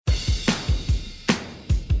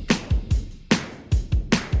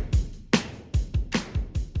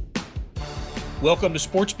Welcome to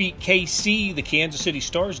Sports Beat KC, the Kansas City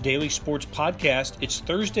Star's daily sports podcast. It's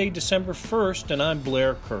Thursday, December 1st, and I'm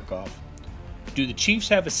Blair Kirchhoff. Do the Chiefs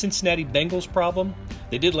have a Cincinnati Bengals problem?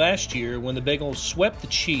 They did last year when the Bengals swept the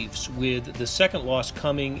Chiefs, with the second loss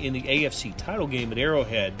coming in the AFC title game at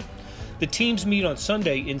Arrowhead. The teams meet on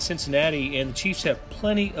Sunday in Cincinnati, and the Chiefs have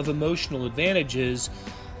plenty of emotional advantages.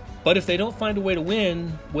 But if they don't find a way to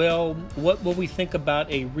win, well, what will we think about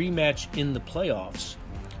a rematch in the playoffs?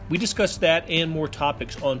 We discuss that and more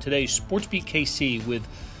topics on today's Sports Beat KC with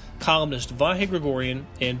columnist Vahe Gregorian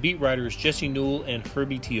and beat writers Jesse Newell and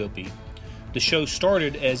Herbie Tiope. The show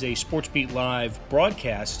started as a Sports Beat Live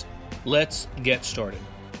broadcast. Let's get started.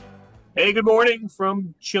 Hey, good morning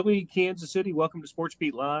from chilly Kansas City. Welcome to Sports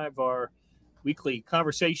Beat Live, our weekly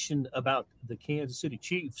conversation about the Kansas City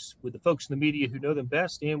Chiefs with the folks in the media who know them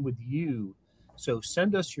best and with you. So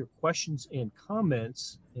send us your questions and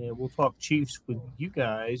comments, and we'll talk Chiefs with you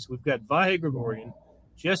guys. We've got Vahe Gregorian,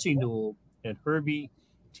 Jesse Newell, and Herbie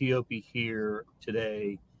Tiope here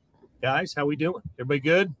today. Guys, how we doing? Everybody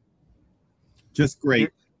good? Just great.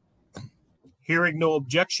 Hearing no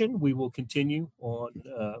objection, we will continue on.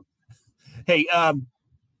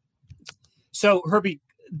 So Herbie,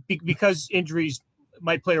 because injuries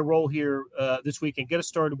might play a role here this weekend, get us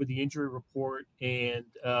started with the injury report and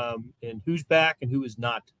who's back and who is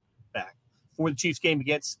not back for the Chiefs game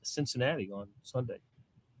against Cincinnati on Sunday.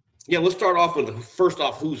 Yeah, we'll start off with, first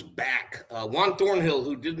off, who's back. Juan Thornhill,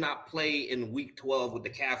 who did not play in Week 12 with the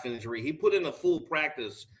calf injury, he put in a full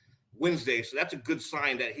practice Wednesday, so that's a good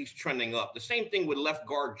sign that he's trending up. The same thing with left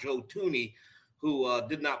guard Joe Thuney, who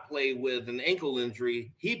did not play with an ankle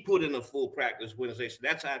injury. He put in a full practice Wednesday, so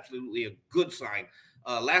that's absolutely a good sign.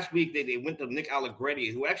 Last week, they went to Nick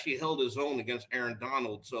Allegretti, who actually held his own against Aaron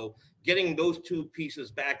Donald. So getting those two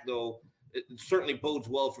pieces back, though, it certainly bodes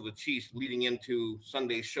well for the Chiefs leading into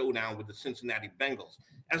Sunday's showdown with the Cincinnati Bengals.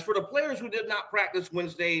 As for the players who did not practice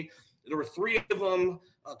Wednesday, there were three of them.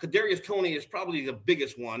 Kadarius Toney is probably the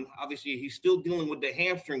biggest one. Obviously, he's still dealing with the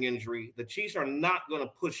hamstring injury. The Chiefs are not going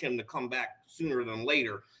to push him to come back sooner than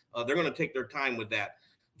later. They're going to take their time with that.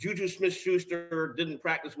 Juju Smith-Schuster didn't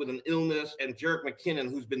practice with an illness, and Jerick McKinnon,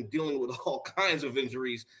 who's been dealing with all kinds of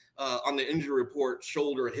injuries on the injury report,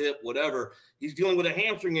 shoulder, hip, whatever. He's dealing with a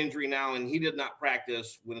hamstring injury now, and he did not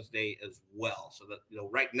practice Wednesday as well. So that,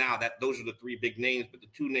 right now, those are the three big names, but the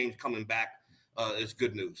two names coming back is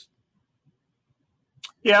good news.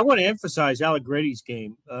 Yeah, I want to emphasize Allegretti's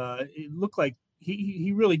game. It looked like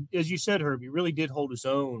he really, as you said, Herb, he really did hold his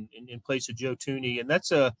own in place of Joe Thuney, and that's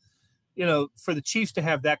for the Chiefs to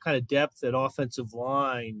have that kind of depth at offensive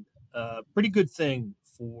line, pretty good thing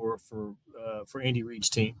for Andy Reid's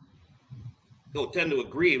team. I'll tend to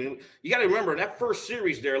agree. I mean, you got to remember that first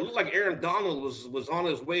series there, it looked like Aaron Donald was on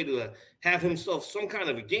his way to have himself some kind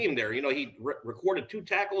of a game there. He recorded 2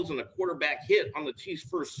 tackles and a quarterback hit on the Chiefs'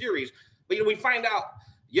 first series. But, we find out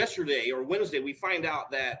yesterday or Wednesday, we find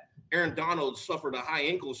out that Aaron Donald suffered a high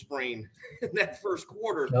ankle sprain in that first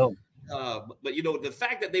quarter. Oh. But the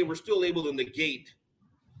fact that they were still able to negate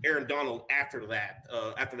Aaron Donald after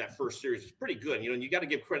that first series is pretty good. And you got to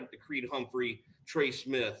give credit to Creed Humphrey, Trey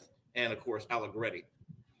Smith, and, of course, Allegretti.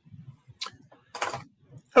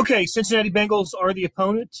 Okay, Cincinnati Bengals are the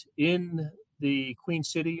opponent in the Queen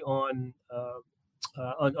City on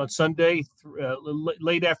Sunday,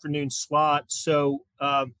 late afternoon slot. So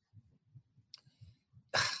I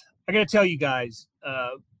got to tell you guys,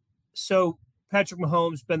 so Patrick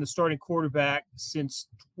Mahomes been the starting quarterback since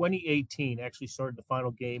 2018, actually started the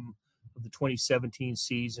final game of the 2017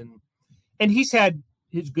 season. And he's had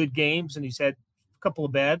his good games, and he's had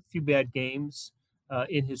a few bad games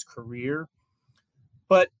in his career.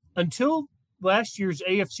 But until last year's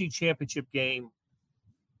AFC Championship game,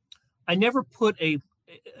 I never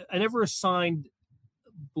assigned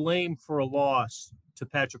blame for a loss to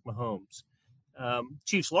Patrick Mahomes.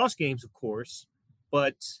 Chiefs lost games, of course,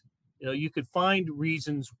 but you could find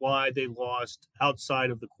reasons why they lost outside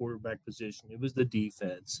of the quarterback position. It was the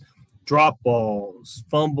defense, drop balls,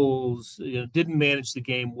 fumbles, didn't manage the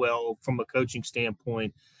game well from a coaching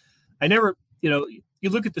standpoint. I never, you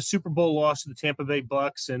look at the Super Bowl loss to the Tampa Bay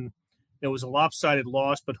Bucks, and it was a lopsided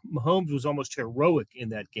loss, but Mahomes was almost heroic in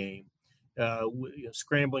that game,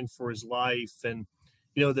 scrambling for his life. And,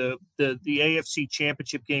 the AFC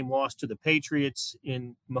Championship game lost to the Patriots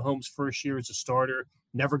in Mahomes' first year as a starter.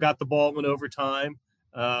 Never got the ball in overtime,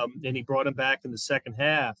 and he brought him back in the second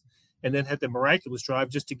half and then had the miraculous drive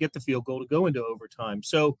just to get the field goal to go into overtime.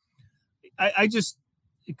 So I just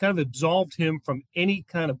kind of absolved him from any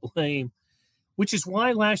kind of blame, which is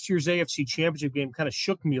why last year's AFC Championship game kind of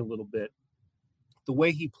shook me a little bit. the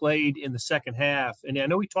way he played in the second half, and I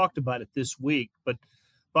know we talked about it this week, but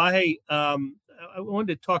Vahe, I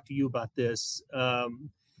wanted to talk to you about this.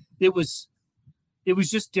 It was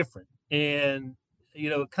just different, and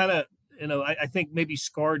kind of, I think maybe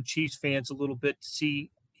scarred Chiefs fans a little bit to see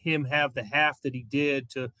him have the half that he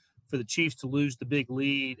did for the Chiefs to lose the big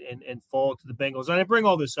lead and fall to the Bengals. And I bring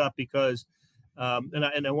all this up because, and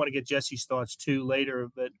I want to get Jesse's thoughts too later,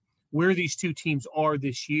 but where these two teams are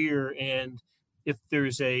this year, and if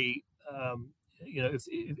there's if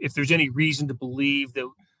there's any reason to believe that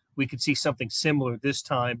we could see something similar this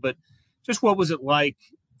time. But just what was it like?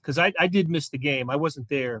 Because I did miss the game. I wasn't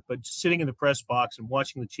there, but just sitting in the press box and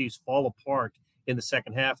watching the Chiefs fall apart in the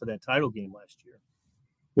second half of that title game last year.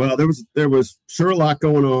 Well, there was sure a lot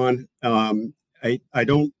going on. I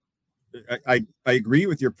agree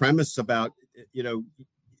with your premise about,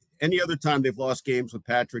 any other time they've lost games with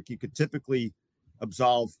Patrick, you could typically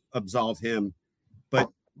absolve him. But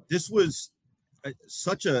this was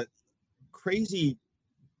such a crazy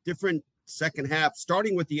different second half,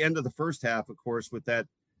 starting with the end of the first half, of course, with that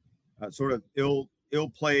sort of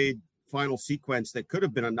ill-played final sequence that could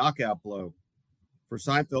have been a knockout blow. For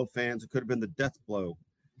Seinfeld fans, it could have been the death blow.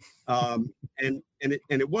 And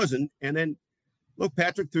it wasn't. And then, look,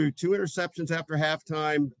 Patrick threw 2 interceptions after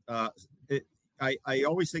halftime. I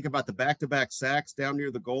always think about the back-to-back sacks down near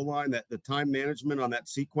the goal line, that the time management on that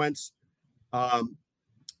sequence.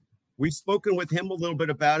 We've spoken with him a little bit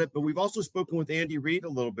about it, but we've also spoken with Andy Reid a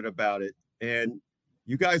little bit about it. And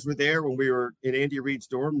you guys were there when we were in Andy Reid's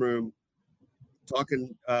dorm room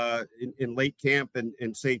talking in late camp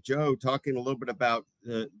in St. Joe, talking a little bit about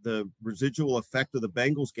the residual effect of the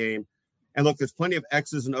Bengals game. And look, there's plenty of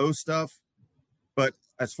X's and O's stuff, but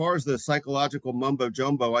as far as the psychological mumbo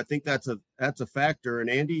jumbo, I think that's a factor. And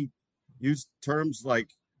Andy used terms like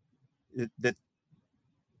that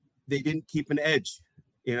they didn't keep an edge.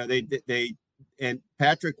 They and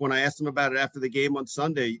Patrick, when I asked him about it after the game on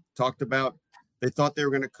Sunday, talked about they thought they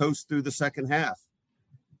were going to coast through the second half.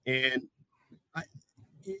 And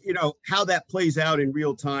how that plays out in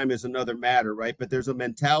real time is another matter, right? But there's a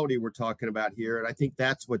mentality we're talking about here. And I think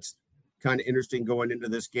that's what's kind of interesting going into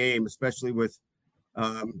this game, especially with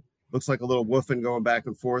looks like a little woofing going back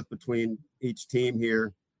and forth between each team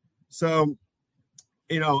here. So,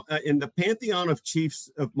 in the pantheon of Chiefs,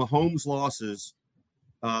 of Mahomes losses,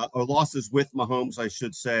 or losses with Mahomes, I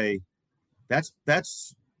should say, that's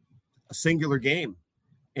a singular game.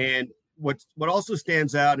 And what also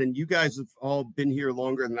stands out, and you guys have all been here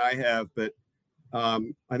longer than I have, but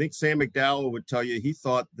I think Sam McDowell would tell you he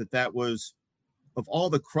thought that was, of all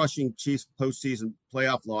the crushing Chiefs postseason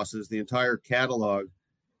playoff losses, the entire catalog,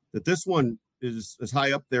 that this one is as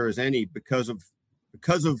high up there as any because of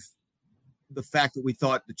the fact that we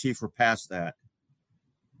thought the Chiefs were past that.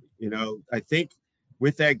 I think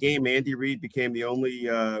with that game, Andy Reid became the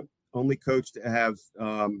only coach to have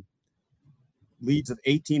leads of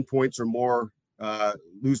 18 points or more,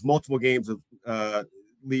 lose multiple games of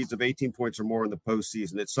leads of 18 points or more in the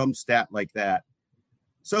postseason. It's some stat like that.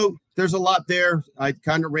 So there's a lot there. I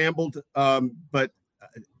kind of rambled, but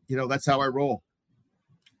that's how I roll.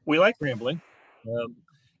 We like rambling,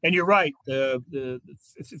 and you're right. The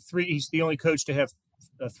three. He's the only coach to have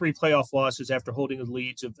 3 playoff losses after holding the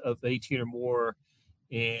leads of 18 or more.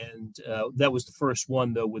 And that was the first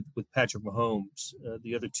one, though, with Patrick Mahomes.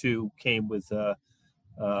 The other 2 came with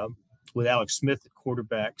Alex Smith at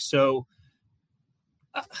quarterback. So,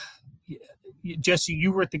 Jesse,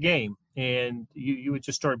 you were at the game, and you had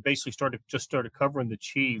just started covering the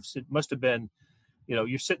Chiefs. It must have been,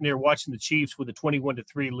 you're sitting there watching the Chiefs with a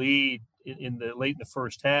 21-3 lead in the late in the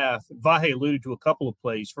first half. Vahe alluded to a couple of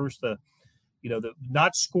plays. First, the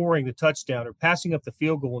not scoring the touchdown, or passing up the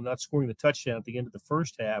field goal and not scoring the touchdown at the end of the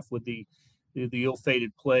first half with the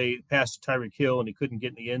ill-fated play, pass to Tyreek Hill, and he couldn't get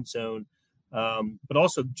in the end zone. But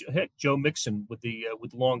also, Joe Mixon with the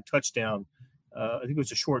long touchdown. I think it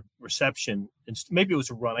was a short reception, and maybe it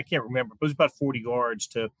was a run. I can't remember, but it was about 40 yards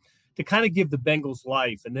to kind of give the Bengals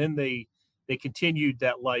life. And then they continued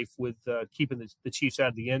that life with keeping the Chiefs out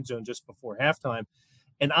of the end zone just before halftime.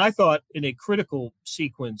 And I thought in a critical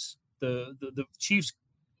sequence, the Chiefs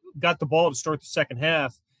got the ball to start the second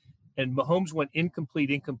half, and Mahomes went incomplete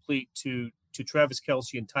to Travis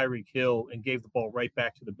Kelce and Tyreek Hill and gave the ball right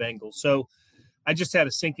back to the Bengals. So I just had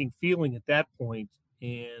a sinking feeling at that point,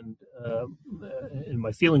 and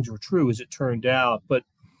my feelings were true as it turned out. But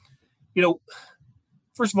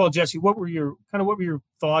first of all, Jesse, what were your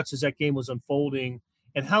thoughts as that game was unfolding,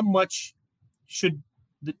 and how much should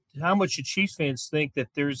Chiefs fans think that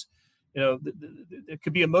there's it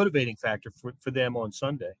could be a motivating factor for them on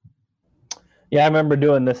Sunday? Yeah, I remember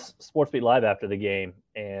doing this Sports Beat Live after the game,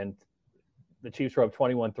 and the Chiefs were up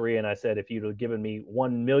 21-3, and I said, if you'd have given me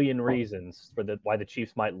 1 million reasons for why the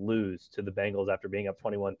Chiefs might lose to the Bengals after being up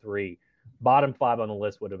 21-3, bottom 5 on the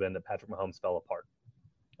list would have been that Patrick Mahomes fell apart.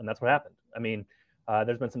 And that's what happened. I mean,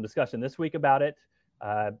 there's been some discussion this week about it.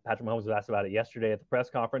 Patrick Mahomes was asked about it yesterday at the press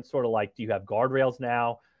conference, sort of like, do you have guardrails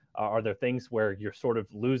now? Are there things where you're sort of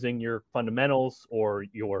losing your fundamentals or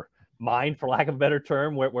your mind, for lack of a better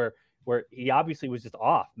term, where he obviously was just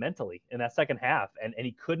off mentally in that second half, and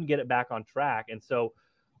he couldn't get it back on track. And so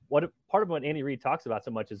part of what Andy Reid talks about so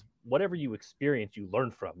much is whatever you experience, you learn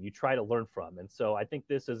from, you try to learn from. And so I think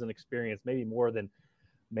this is an experience maybe more than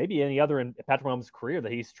maybe any other in Patrick Mahomes' career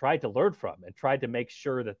that he's tried to learn from and tried to make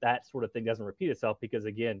sure that sort of thing doesn't repeat itself, because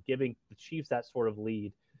again, giving the Chiefs that sort of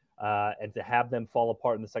lead and to have them fall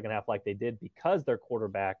apart in the second half like they did because their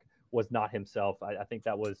quarterback was not himself, I think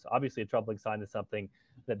that was obviously a troubling sign of something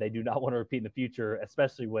that they do not want to repeat in the future,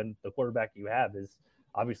 especially when the quarterback you have is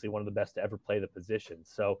obviously one of the best to ever play the position.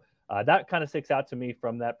 So that kind of sticks out to me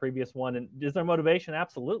from that previous one. And is there motivation?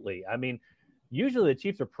 Absolutely. I mean, usually the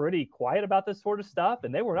Chiefs are pretty quiet about this sort of stuff,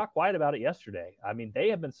 and they were not quiet about it yesterday. I mean, they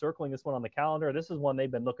have been circling this one on the calendar. This is one they've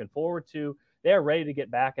been looking forward to. They are ready to get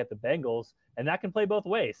back at the Bengals, and that can play both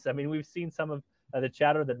ways. I mean, we've seen some of the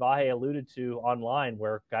chatter that Vahe alluded to online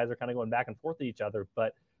where guys are kind of going back and forth to each other,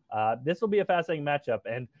 but this will be a fascinating matchup.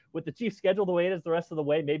 And with the Chiefs schedule the way it is the rest of the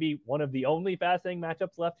way, maybe one of the only fascinating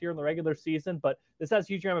matchups left here in the regular season, but this has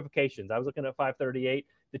huge ramifications. I was looking at 538.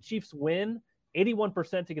 The Chiefs win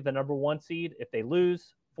 81% to get the number 1 seed. If they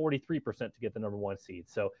lose, 43% to get the number 1 seed.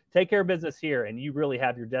 So take care of business here, and you really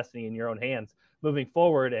have your destiny in your own hands moving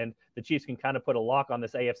forward. And the Chiefs can kind of put a lock on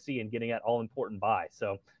this AFC and getting that all-important bye.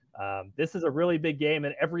 So this is a really big game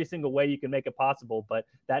in every single way you can make it possible. But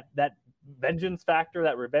that vengeance factor,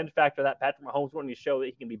 that revenge factor, that Patrick Mahomes wanting to show that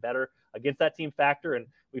he can be better against that team factor, and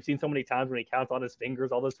we've seen so many times when he counts on his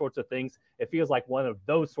fingers, all those sorts of things, it feels like one of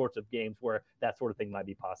those sorts of games where that sort of thing might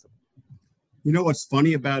be possible. You know what's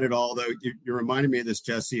funny about it all, though? You reminded me of this,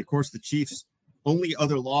 Jesse. Of course, the Chiefs' only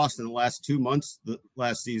other loss in the last 2 months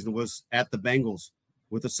last season was at the Bengals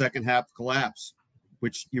with a second half collapse,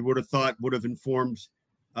 which you would have thought would have informed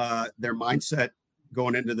their mindset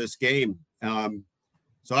going into this game.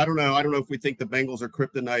 So I don't know. I don't know if we think the Bengals are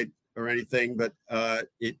kryptonite or anything, but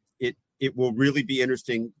it will really be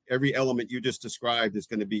interesting. Every element you just described is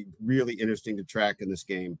going to be really interesting to track in this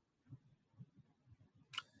game.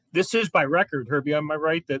 This is by record, Herbie. Am I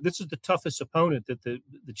right that this is the toughest opponent that the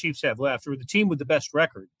Chiefs have left, or the team with the best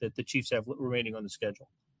record that the Chiefs have remaining on the schedule?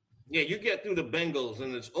 Yeah, you get through the Bengals,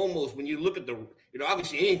 and it's almost, when you look at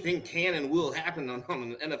obviously anything can and will happen on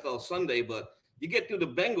an NFL Sunday, but you get through the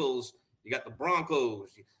Bengals, you got the Broncos,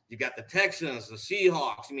 you got the Texans, the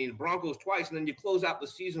Seahawks. I mean, the Broncos twice, and then you close out the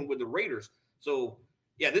season with the Raiders. So,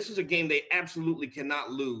 yeah, this is a game they absolutely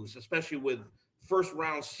cannot lose, especially with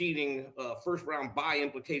first-round seeding, first-round bye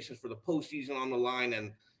implications for the postseason on the line,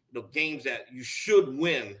 and games that you should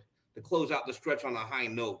win to close out the stretch on a high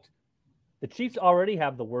note. The Chiefs already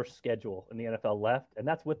have the worst schedule in the NFL left, and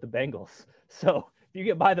that's with the Bengals. So if you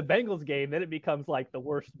get by the Bengals game, then it becomes like the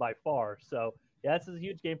worst by far. So, yeah, this is a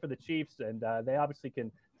huge game for the Chiefs, and they obviously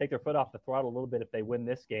can take their foot off the throttle a little bit if they win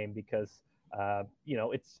this game because,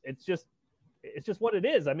 it's just what it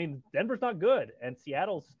is. I mean, Denver's not good, and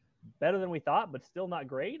Seattle's better than we thought, but still not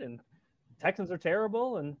great. And Texans are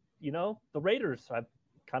terrible, and the Raiders have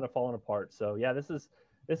kind of fallen apart. So yeah, this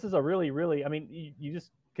is a really, really. I mean, you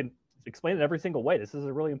just can explain it every single way. This is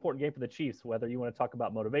a really important game for the Chiefs. Whether you want to talk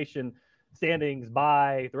about motivation, standings,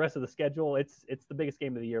 bye, the rest of the schedule, it's the biggest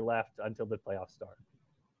game of the year left until the playoffs start.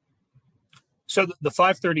 So the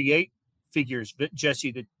 538 figures,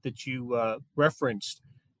 Jesse, that you referenced,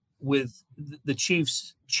 with the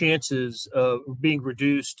Chiefs' chances of being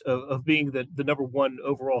reduced, of being the number 1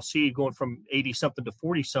 overall seed, going from 80-something to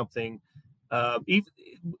 40-something,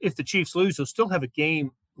 if the Chiefs lose, they'll still have a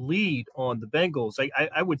game lead on the Bengals.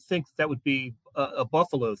 I would think that would be a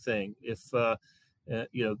Buffalo thing. If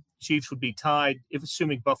Chiefs would be tied, if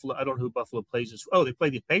assuming Buffalo, I don't know who Buffalo plays this. Oh, they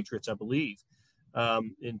play the Patriots, I believe,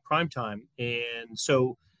 in primetime. And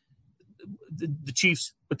so the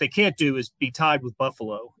Chiefs, what they can't do is be tied with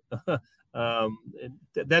Buffalo. And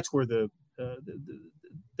that's where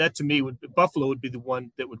that to me Buffalo would be the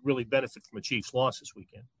one that would really benefit from a Chiefs loss this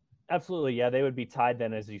weekend. Absolutely. Yeah, they would be tied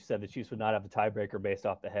then. As you said, the Chiefs would not have the tiebreaker based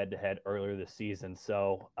off the head-to-head earlier this season.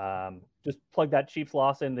 So just plug that Chiefs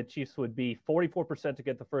loss in. The Chiefs would be 44% to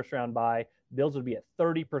get the first round bye. Bills would be at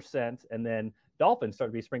 30%. And then Dolphins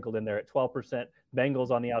start to be sprinkled in there at 12%. Bengals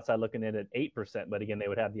on the outside looking in at 8%. But again, they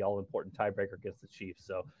would have the all-important tiebreaker against the Chiefs.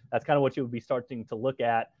 So that's kind of what you would be starting to look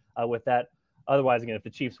at with that otherwise, again, if the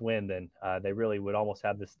Chiefs win, then they really would almost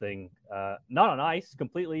have this thing not on ice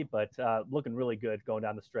completely, but looking really good going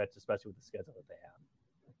down the stretch, especially with the schedule that they have.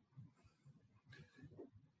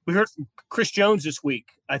 We heard from Chris Jones this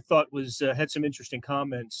week. I thought was had some interesting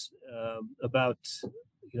comments about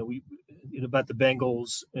about the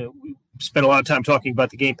Bengals. We spent a lot of time talking about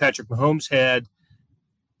the game Patrick Mahomes had.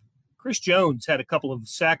 Chris Jones had a couple of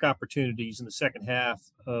sack opportunities in the second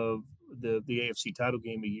half of the AFC title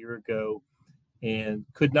game a year ago, and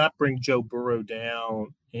could not bring Joe Burrow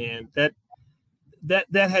down, and that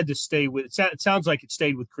had to stay with. It sounds like it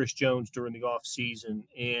stayed with Chris Jones during the offseason,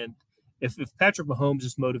 and if Patrick Mahomes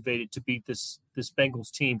is motivated to beat this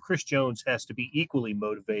Bengals team, Chris Jones has to be equally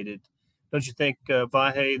motivated. Don't you think,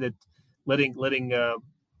 Vahe, that letting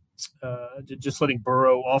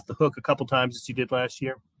Burrow off the hook a couple times as he did last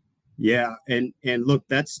year? Yeah, and look,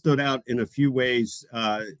 that stood out in a few ways.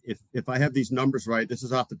 If I have these numbers right, this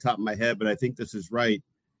is off the top of my head, but I think this is right.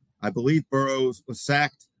 I believe Burrow was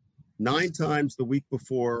sacked 9 times the week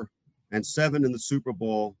before and 7 in the Super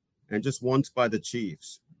Bowl and just once by the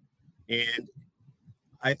Chiefs. And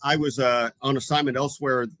I was on assignment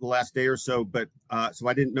elsewhere the last day or so, but so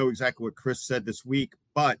I didn't know exactly what Chris said this week.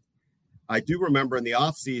 But I do remember in the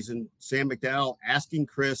offseason, Sam McDowell asking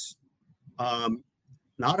Chris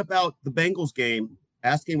not about the Bengals game,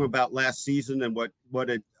 asking him about last season and what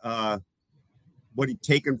he'd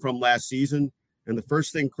taken from last season. And the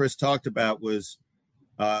first thing Chris talked about was,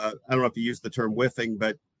 I don't know if he used the term whiffing,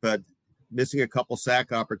 but missing a couple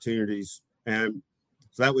sack opportunities. And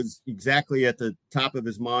so that was exactly at the top of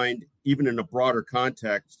his mind, even in a broader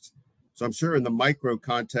context. So I'm sure in the micro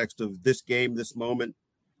context of this game, this moment,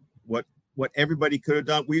 what everybody could have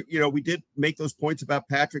done. We did make those points about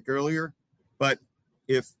Patrick earlier, but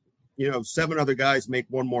if 7 other guys make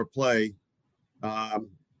one more play, then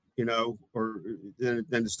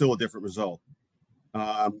it's still a different result.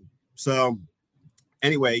 So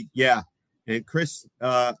anyway, yeah. And Chris,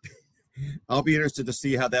 I'll be interested to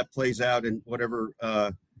see how that plays out and whatever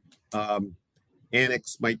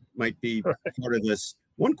annex might be part of this.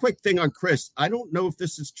 One quick thing on Chris. I don't know if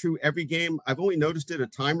this is true every game. I've only noticed it a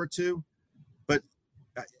time or two, but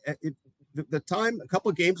the time a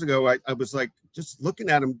couple of games ago, I was like just looking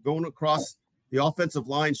at him going across the offensive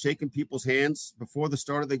line, shaking people's hands before the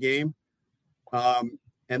start of the game. And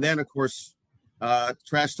then, of course,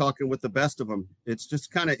 trash talking with the best of them. It's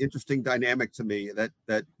just kind of interesting dynamic to me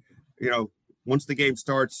that once the game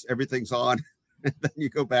starts, everything's on, and then you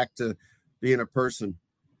go back to being a person.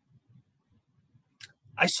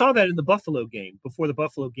 I saw that in the Buffalo game, before the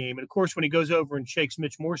Buffalo game. And, of course, when he goes over and shakes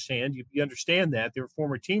Mitch Morse's hand, you understand that. They were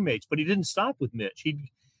former teammates. But he didn't stop with Mitch.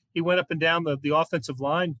 He went up and down the offensive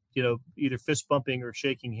line, either fist bumping or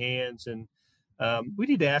shaking hands. And we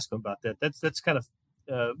need to ask him about that. That's kind of,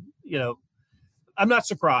 I'm not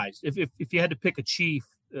surprised. If you had to pick a chief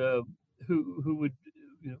who would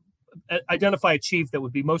identify a chief that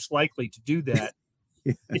would be most likely to do that,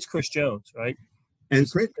 yeah. It's Chris Jones, right? And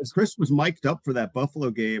Chris was mic'd up for that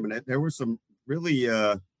Buffalo game, and there were some really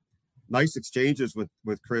nice exchanges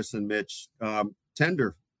with Chris and Mitch,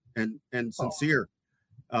 tender and sincere.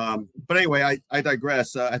 But anyway, I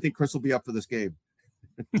digress. I think Chris will be up for this game.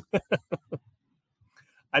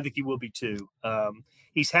 I think he will be too.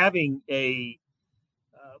 He's having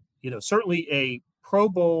certainly a Pro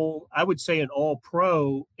Bowl, I would say an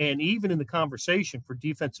All-Pro, and even in the conversation for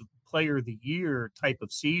Defensive Player of the Year type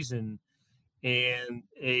of season, and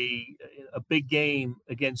a big game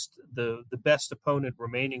against the best opponent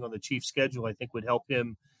remaining on the Chiefs' schedule, I think would help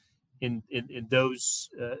him in those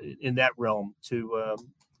in that realm to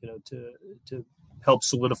help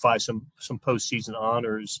solidify some postseason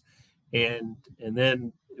honors, and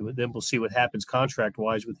then we'll see what happens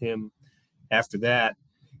contract-wise with him after that.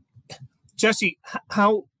 Jesse,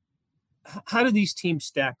 how do these teams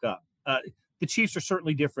stack up? The Chiefs are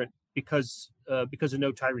certainly different because of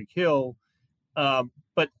no Tyreek Hill,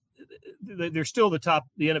 but they're still the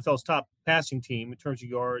NFL's top passing team in terms of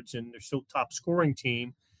yards, and they're still top scoring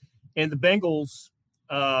team. And the Bengals,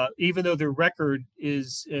 even though their record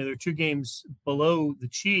is they're 2 games below the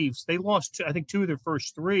Chiefs, they lost I think 2 of their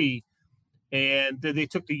first 3, and they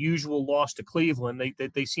took the usual loss to Cleveland.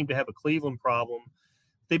 They seem to have a Cleveland problem.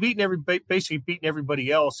 They basically beaten everybody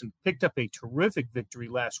else and picked up a terrific victory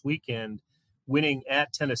last weekend, winning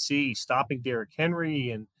at Tennessee, stopping Derrick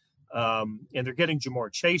Henry, and they're getting Jamar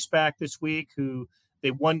Chase back this week, who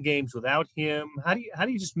they won games without him. How do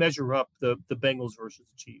you just measure up the Bengals versus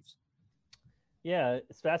the Chiefs? Yeah,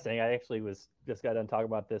 it's fascinating. I actually just got done talking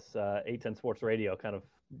about this 810 Sports Radio, kind of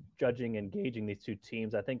judging and gauging these 2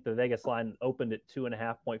 teams. I think the Vegas line opened at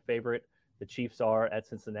 2.5-point favorite. The Chiefs are at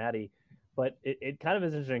Cincinnati. But it kind of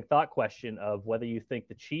is an interesting thought question of whether you think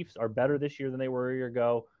the Chiefs are better this year than they were a year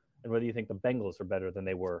ago, and whether you think the Bengals are better than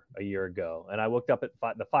they were a year ago. And I looked up at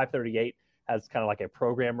the 538 has kind of like a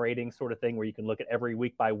program rating sort of thing where you can look at every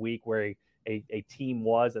week by week where a team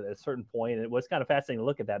was at a certain point. And it was kind of fascinating to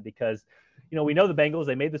look at that because, we know the Bengals,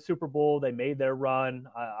 they made the Super Bowl, they made their run,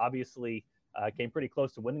 obviously came pretty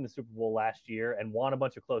close to winning the Super Bowl last year and won a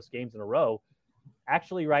bunch of close games in a row.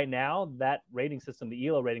 Actually, right now, that rating system, the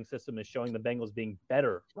ELO rating system, is showing the Bengals being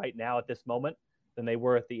better right now at this moment than they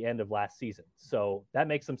were at the end of last season. So that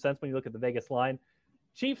makes some sense when you look at the Vegas line.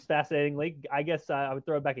 Chiefs, fascinatingly, I guess I would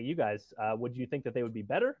throw it back at you guys. Would you think that they would be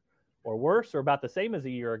better or worse or about the same as a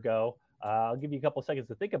year ago? I'll give you a couple of seconds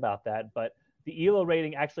to think about that. But the ELO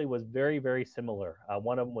rating actually was very, very similar.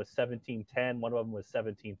 One of them was 17-10. One of them was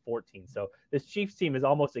 17-14. So this Chiefs team is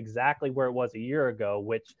almost exactly where it was a year ago,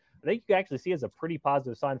 which I think you can actually see as a pretty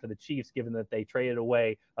positive sign for the Chiefs, given that they traded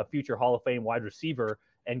away a future Hall of Fame wide receiver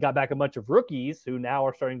and got back a bunch of rookies who now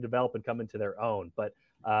are starting to develop and come into their own. But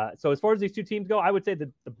so as far as these two teams go, I would say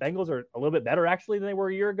that the Bengals are a little bit better actually than they were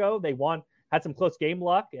a year ago. They had some close game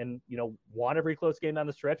luck and, won every close game down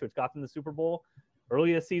the stretch, which got them the Super Bowl.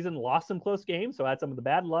 Early this season, lost some close games, so had some of the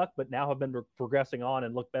bad luck, but now have been progressing on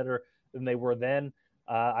and look better than they were then.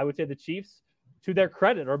 I would say the Chiefs, to their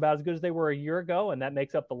credit, are about as good as they were a year ago, and that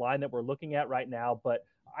makes up the line that we're looking at right now. But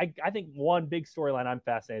I think one big storyline I'm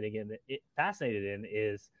fascinated in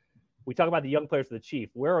is we talk about the young players of the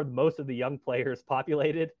Chiefs. Where are most of the young players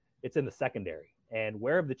populated? It's in the secondary. And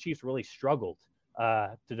where have the Chiefs really struggled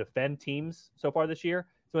to defend teams so far this year?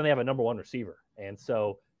 It's when they have a number one receiver. And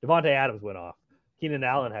so Devontae Adams went off. Keenan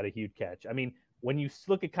Allen had a huge catch. I mean, when you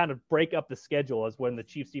look at kind of break up the schedule as when the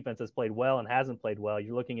Chiefs defense has played well and hasn't played well,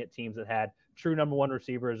 you're looking at teams that had true number one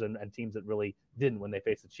receivers and teams that really didn't when they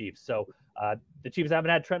faced the Chiefs. So the Chiefs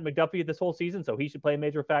haven't had Trent McDuffie this whole season, so he should play a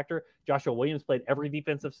major factor. Joshua Williams played every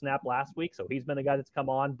defensive snap last week, so he's been a guy that's come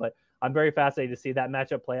on. But I'm very fascinated to see that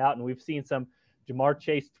matchup play out, and we've seen some Jamar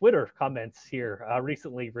Chase Twitter comments here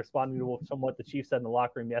recently responding to somewhat the Chiefs said in the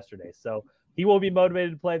locker room yesterday. So he will be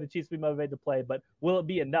motivated to play. The Chiefs will be motivated to play. But will it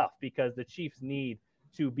be enough? Because the Chiefs need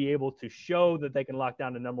to be able to show that they can lock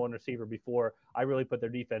down the number one receiver before I really put their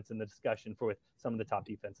defense in the discussion for with some of the top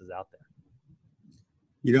defenses out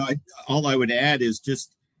there. All I would add is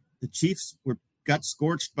just the Chiefs got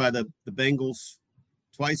scorched by the Bengals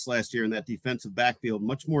twice last year in that defensive backfield,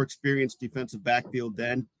 much more experienced defensive backfield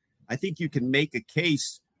then. I think you can make a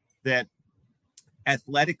case that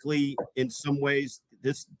athletically, in some ways,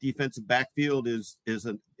 this defensive backfield is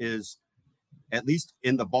at least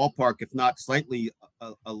in the ballpark, if not slightly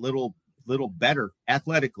a little better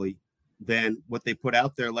athletically than what they put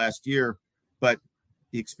out there last year. But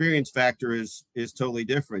the experience factor is totally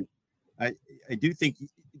different. I do think,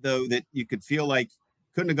 though, that you could feel like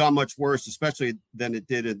couldn't have gone much worse, especially than it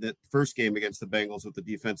did in the first game against the Bengals with the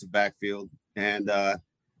defensive backfield. And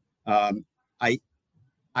I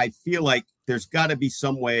feel like there's got to be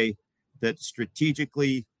some way that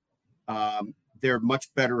strategically they're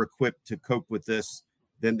much better equipped to cope with this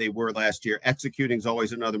than they were last year. Executing is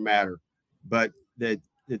always another matter, but that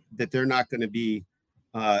they're not going to be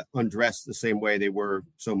undressed the same way they were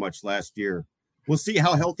so much last year. We'll see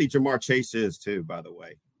how healthy Jamar Chase is too, by the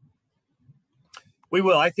way. We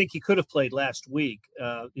will. I think he could have played last week.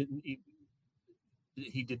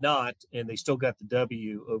 He did not, and they still got the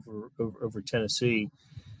W over Tennessee.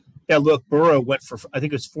 Yeah, look, Burrow went for, I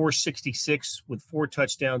think it was 466 with 4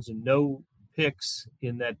 touchdowns and no picks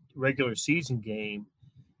in that regular season game,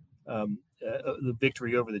 the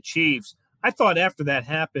victory over the Chiefs. I thought after that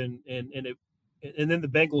happened, and then the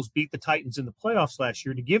Bengals beat the Titans in the playoffs last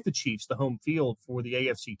year to give the Chiefs the home field for the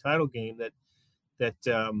AFC title game.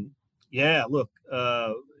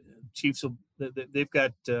 Chiefs they've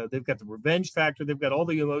got the revenge factor. They've got all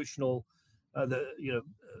the emotional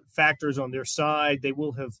factors on their side. They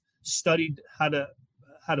will have studied how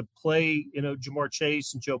to play Jamar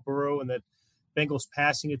Chase and Joe Burrow and that Bengals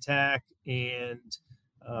passing attack. And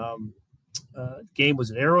game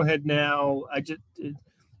was at Arrowhead now.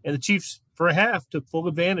 And the Chiefs for a half took full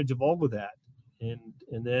advantage of all of that. And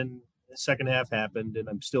then the second half happened, and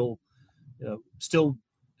I'm still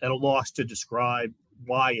at a loss to describe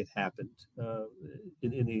why it happened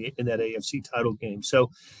in that AFC title game. So,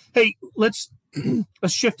 hey, let's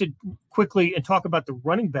shift it quickly and talk about the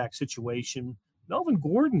running back situation. Melvin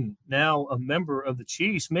Gordon, now a member of the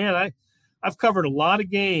Chiefs. Man, I've covered a lot of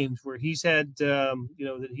games where he's had,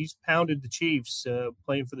 that he's pounded the Chiefs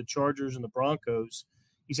playing for the Chargers and the Broncos.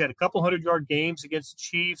 He's had a couple 100-yard games against the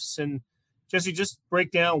Chiefs. And Jesse, just break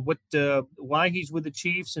down why he's with the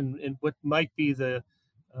Chiefs and what might be the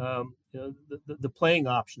playing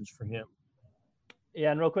options for him.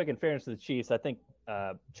 Yeah, and real quick, in fairness to the Chiefs, I think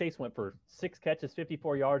Chase went for 6 catches,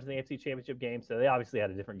 54 yards in the AFC Championship game, so they obviously had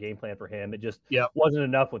a different game plan for him. It just wasn't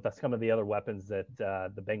enough with some of the other weapons that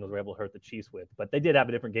the Bengals were able to hurt the Chiefs with. But they did have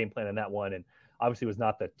a different game plan in that one, and obviously was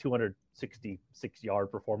not the 266-yard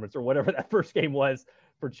performance or whatever that first game was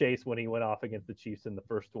for Chase when he went off against the Chiefs in the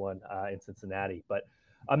first one in Cincinnati. But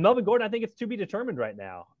Melvin Gordon, I think it's to be determined right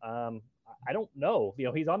now. I don't know.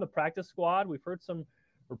 He's on the practice squad. We've heard some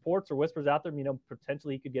reports or whispers out there,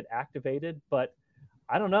 potentially he could get activated, but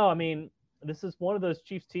I don't know. I mean, this is one of those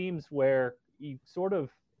Chiefs teams where you sort of,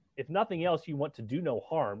 if nothing else, you want to do no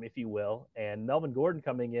harm, if you will. And Melvin Gordon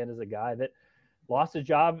coming in as a guy that lost his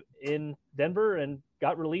job in Denver and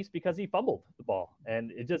got released because he fumbled the ball.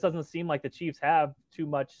 And it just doesn't seem like the Chiefs have too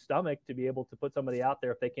much stomach to be able to put somebody out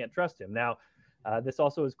there if they can't trust him. Now, this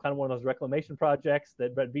also is kind of one of those reclamation projects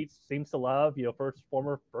that Brett Veach seems to love,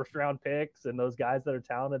 former first-round picks and those guys that are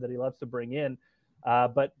talented that he loves to bring in.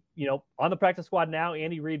 But on the practice squad now,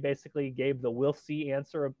 Andy Reid basically gave the we'll see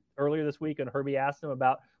answer earlier this week, and Herbie asked him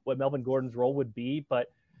about what Melvin Gordon's role would be.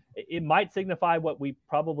 But it might signify what we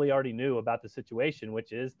probably already knew about the situation,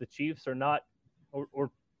 which is the Chiefs are not, or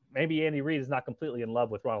maybe Andy Reid is not completely in love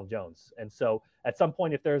with Ronald Jones. And so at some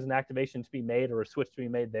point, if there's an activation to be made or a switch to be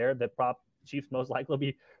made there, the Chiefs most likely will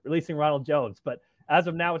be releasing Ronald Jones. But as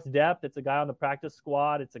of now, it's depth. It's a guy on the practice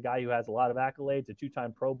squad. It's a guy who has a lot of accolades, a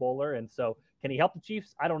 2-time Pro Bowler. And so can he help the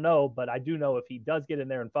Chiefs? I don't know, but I do know if he does get in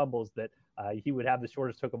there and fumbles that he would have the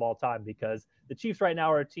shortest hook of all time, because the Chiefs right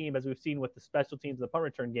now are a team, as we've seen with the special teams, the punt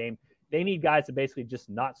return game, they need guys to basically just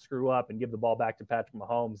not screw up and give the ball back to Patrick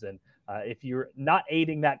Mahomes. And if you're not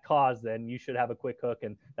aiding that cause, then you should have a quick hook.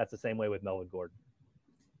 And that's the same way with Melvin Gordon.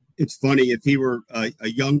 It's funny, if he were a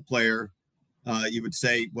young player, you would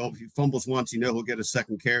say, well, if he fumbles once, he'll get a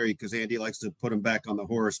second carry because Andy likes to put him back on the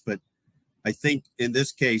horse. But I think in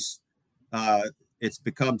this case, it's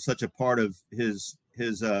become such a part of his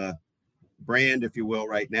brand, if you will,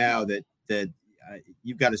 right now that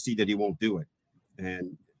you've got to see that he won't do it.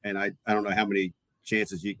 And I don't know how many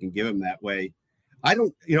chances you can give him that way. I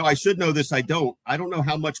don't, I should know this. I don't know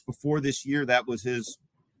how much before this year that was his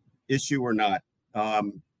issue or not.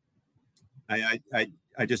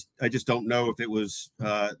 I just don't know if it was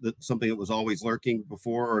something that was always lurking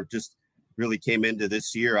before or just really came into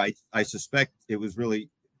this year. I suspect it was really,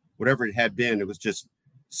 whatever it had been, it was just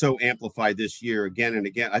so amplified this year again and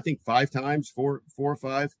again. I think 5 times, four or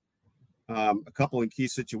five, a couple in key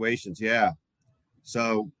situations. Yeah.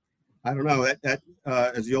 So I don't know that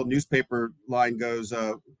as the old newspaper line goes,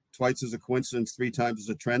 twice is a coincidence, 3 times is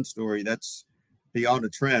a trend story. That's beyond a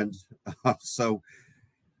trend. So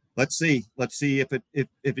let's see if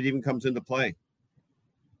it even comes into play.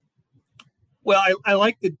 Well, I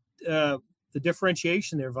like the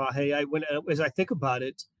differentiation there, Vahe. As I think about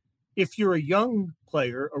it, if you're a young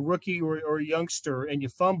player, a rookie or a youngster, and you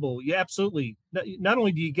fumble, you absolutely not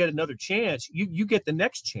only do you get another chance, you get the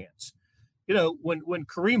next chance. When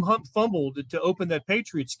Kareem Hunt fumbled to open that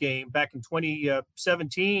Patriots game back in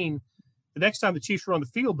 2017, the next time the Chiefs were on the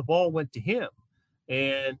field, the ball went to him.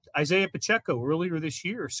 And Isaiah Pacheco earlier this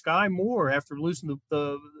year, Sky Moore after losing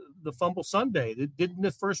the fumble Sunday. Didn't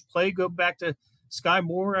the first play go back to Sky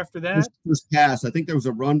Moore after that? First pass. I think there was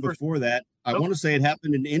a run before that. I want to say it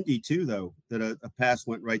happened in Indy too, though, that a pass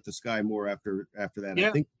went right to Sky Moore after that. Yeah.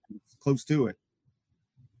 I think it's close to it.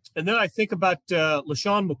 And then I think about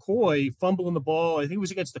LaShawn McCoy fumbling the ball. I think it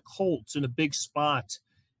was against the Colts in a big spot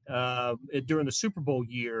during the Super Bowl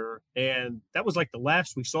year. And that was like the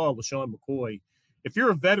last we saw of LaShawn McCoy. If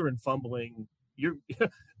you're a veteran fumbling, you're,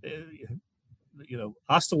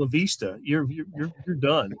 hasta la vista. You're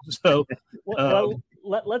done. So,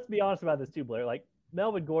 let's be honest about this too, Blair. Like,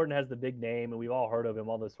 Melvin Gordon has the big name, and we've all heard of him,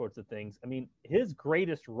 all those sorts of things. I mean, his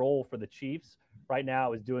greatest role for the Chiefs right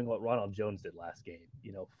now is doing what Ronald Jones did last game.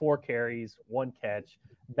 4 carries, 1 catch,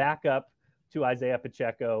 back up to Isaiah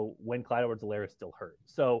Pacheco when Clyde Edwards-Helaire is still hurt.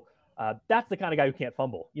 So that's the kind of guy who can't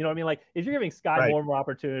fumble. You know what I mean? Like, if you're giving Sky Moore more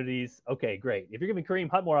opportunities, okay, great. If you're giving Kareem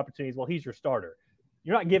Hunt more opportunities, well, he's your starter.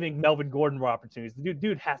 You're not giving Melvin Gordon more opportunities. The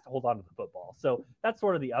dude has to hold on to the football. So that's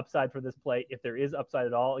sort of the upside for this play, if there is upside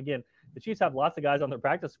at all. Again, the Chiefs have lots of guys on their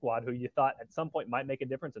practice squad who you thought at some point might make a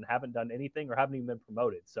difference and haven't done anything or haven't even been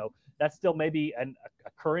promoted. So that's still maybe an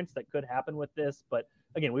occurrence that could happen with this. But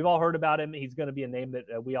again, we've all heard about him. He's going to be a name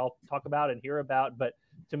that we all talk about and hear about. But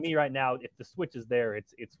to me right now, if the switch is there,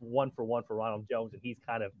 it's 1 for 1 for Ronald Jones, and he's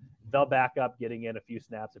kind of the backup, getting in a few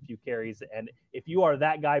snaps, a few carries. And if you are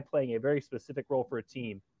that guy playing a very specific role for a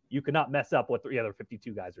team, you cannot mess up what the other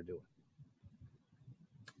 52 guys are doing.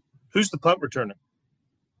 Who's the punt returner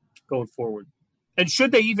going forward? And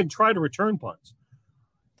should they even try to return punts?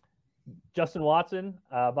 Justin Watson,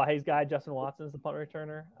 Vahe's guy, Justin Watson is the punt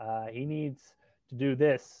returner. He needs to do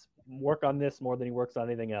this, work on this more than he works on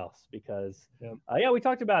anything else because, we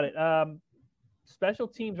talked about it. Special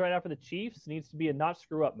teams right now for the Chiefs needs to be in not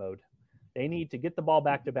screw up mode. They need to get the ball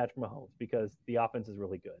back to Patrick Mahomes because the offense is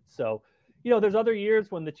really good. So, there's other years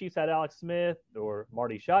when the Chiefs had Alex Smith or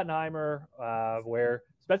Marty Schottenheimer where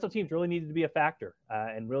special teams really needed to be a factor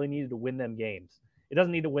and really needed to win them games. It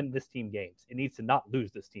doesn't need to win this team games. It needs to not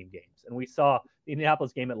lose this team games. And we saw the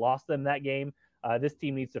Indianapolis game, it lost them that game. This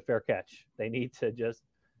team needs to fair catch. They need to just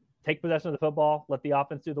take possession of the football, let the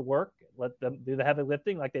offense do the work, let them do the heavy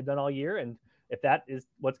lifting like they've done all year. And if that is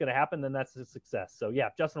what's going to happen, then that's a success. So,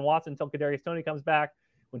 Justin Watson until Kadarius Toney comes back.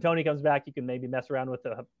 When Toney comes back, you can maybe mess around with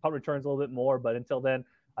the punt returns a little bit more. But until then,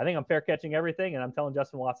 I think I'm fair catching everything, and I'm telling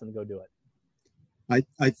Justin Watson to go do it.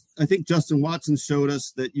 I think Justin Watson showed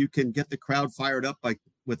us that you can get the crowd fired up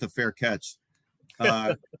with a fair catch.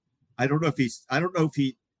 I don't know if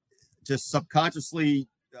he just subconsciously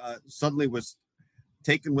suddenly was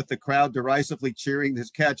taken with the crowd derisively cheering his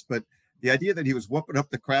catch, but the idea that he was whooping up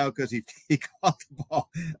the crowd because he caught the ball,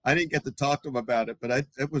 I didn't get to talk to him about it, but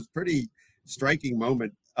it was pretty striking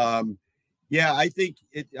moment. I think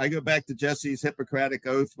I go back to Jesse's Hippocratic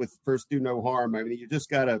oath with first do no harm. I mean, you just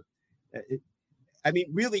gotta.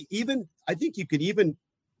 Really, I think you could even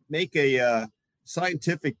make a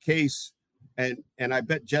scientific case, and I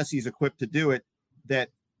bet Jesse's equipped to do it, that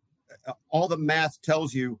all the math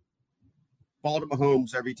tells you ball to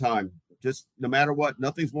Mahomes every time. Just no matter what,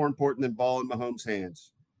 nothing's more important than ball in Mahomes'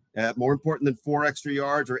 hands. More important than 4 extra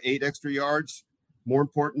yards or 8 extra yards. More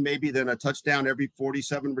important maybe than a touchdown every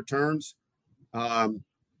 47 returns. I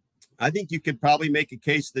think you could probably make a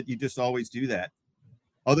case that you just always do that,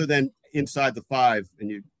 other than inside the 5, and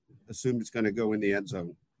you assume it's going to go in the end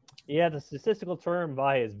zone. Yeah, the statistical term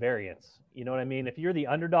via is variance. You know what I mean? If you're the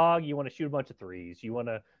underdog, you want to shoot a bunch of threes. You want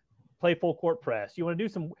to play full court press. You want to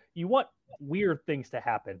do you want weird things to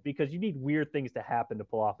happen because you need weird things to happen to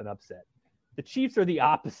pull off an upset. The Chiefs are the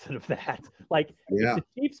opposite of that. If the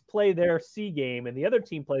Chiefs play their C game and the other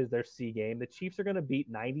team plays their C game, the Chiefs are going to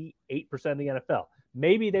beat 98% of the NFL.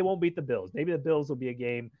 Maybe they won't beat the Bills. Maybe the Bills will be a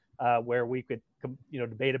game where we could,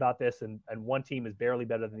 debate about this and one team is barely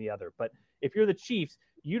better than the other. But if you're the Chiefs,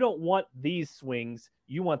 you don't want these swings.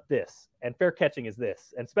 You want this. And fair catching is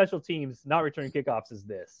this. And special teams not returning kickoffs is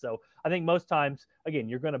this. So I think most times, again,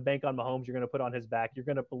 you're going to bank on Mahomes. You're going to put on his back. You're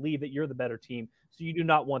going to believe that you're the better team. So you do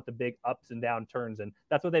not want the big ups and down turns. And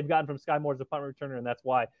that's what they've gotten from Sky Moore as a punt returner. And that's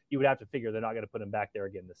why you would have to figure they're not going to put him back there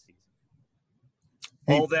again this season.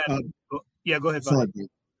 All that. Go ahead. Sorry,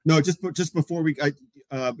 no, just before we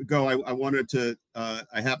go, I wanted to.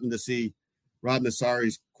 I happened to see Rob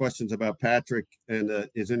Nassari's questions about Patrick and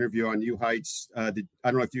his interview on New Heights. I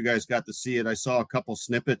don't know if you guys got to see it. I saw a couple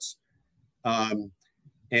snippets, and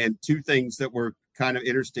 2 things that were kind of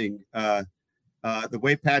interesting. The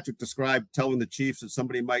way Patrick described telling the Chiefs that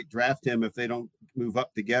somebody might draft him if they don't move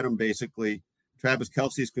up to get him. Basically, Travis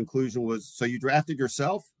Kelce's conclusion was, "So you drafted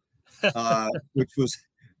yourself," which was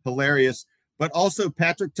hilarious. But also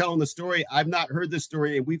Patrick telling the story. I've not heard this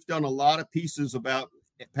story, and we've done a lot of pieces about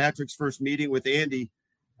Patrick's first meeting with Andy.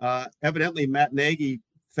 Evidently, Matt Nagy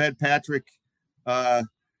fed Patrick a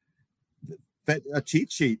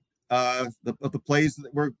cheat sheet of the plays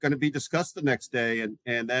that were going to be discussed the next day,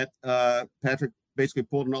 and that Patrick basically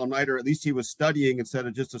pulled an all-nighter. At least he was studying instead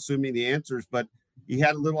of just assuming the answers, but he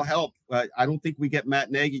had a little help. I don't think we get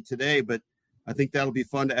Matt Nagy today, but I think that'll be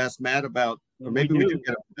fun to ask Matt about. Or maybe we do get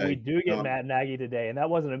him today. We do get Matt Nagy today, and that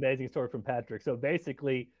was an amazing story from Patrick. So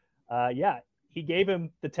basically, he gave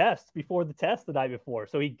him the test before the test the night before.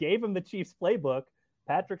 So he gave him the Chiefs playbook.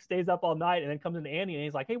 Patrick stays up all night and then comes into Andy and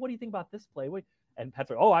he's like, "Hey, what do you think about this play?" And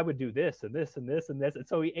Patrick, "Oh, I would do this and this and this and this." And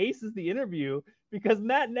so he aces the interview because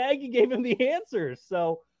Matt Nagy gave him the answers.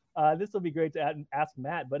 So this will be great to ask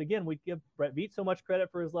Matt. But again, we give Brett Veach so much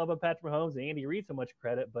credit for his love of Patrick Mahomes and Andy Reid so much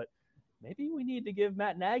credit, but maybe we need to give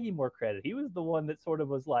Matt Nagy more credit. He was the one that sort of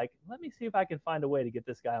was like, "Let me see if I can find a way to get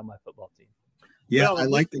this guy on my football team." Yeah, I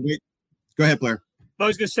like the way. Go ahead, Blair. I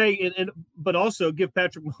was going to say, but also give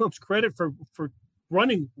Patrick Mahomes credit for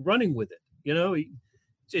running with it.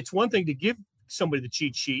 It's one thing to give somebody the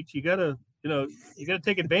cheat sheet. You gotta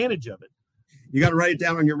take advantage of it. You got to write it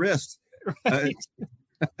down on your wrist. Right.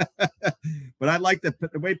 But I like the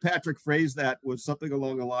way Patrick phrased that was something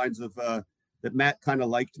along the lines of that Matt kind of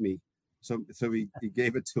liked me. So he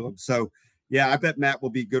gave it to him. So, yeah, I bet Matt will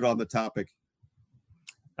be good on the topic.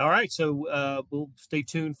 All right, so we'll stay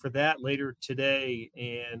tuned for that later today.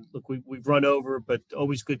 And look, we've run over, but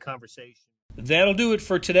always good conversation. That'll do it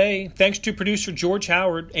for today. Thanks to producer George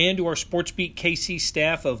Howard and to our SportsBeat KC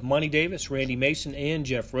staff of Monty Davis, Randy Mason, and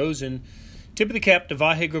Jeff Rosen. Tip of the cap to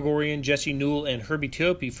Vahe Gregorian, Jesse Newell, and Herbie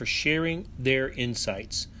Teope for sharing their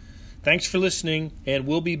insights. Thanks for listening, and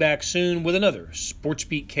we'll be back soon with another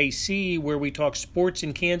SportsBeat KC where we talk sports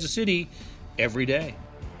in Kansas City every day.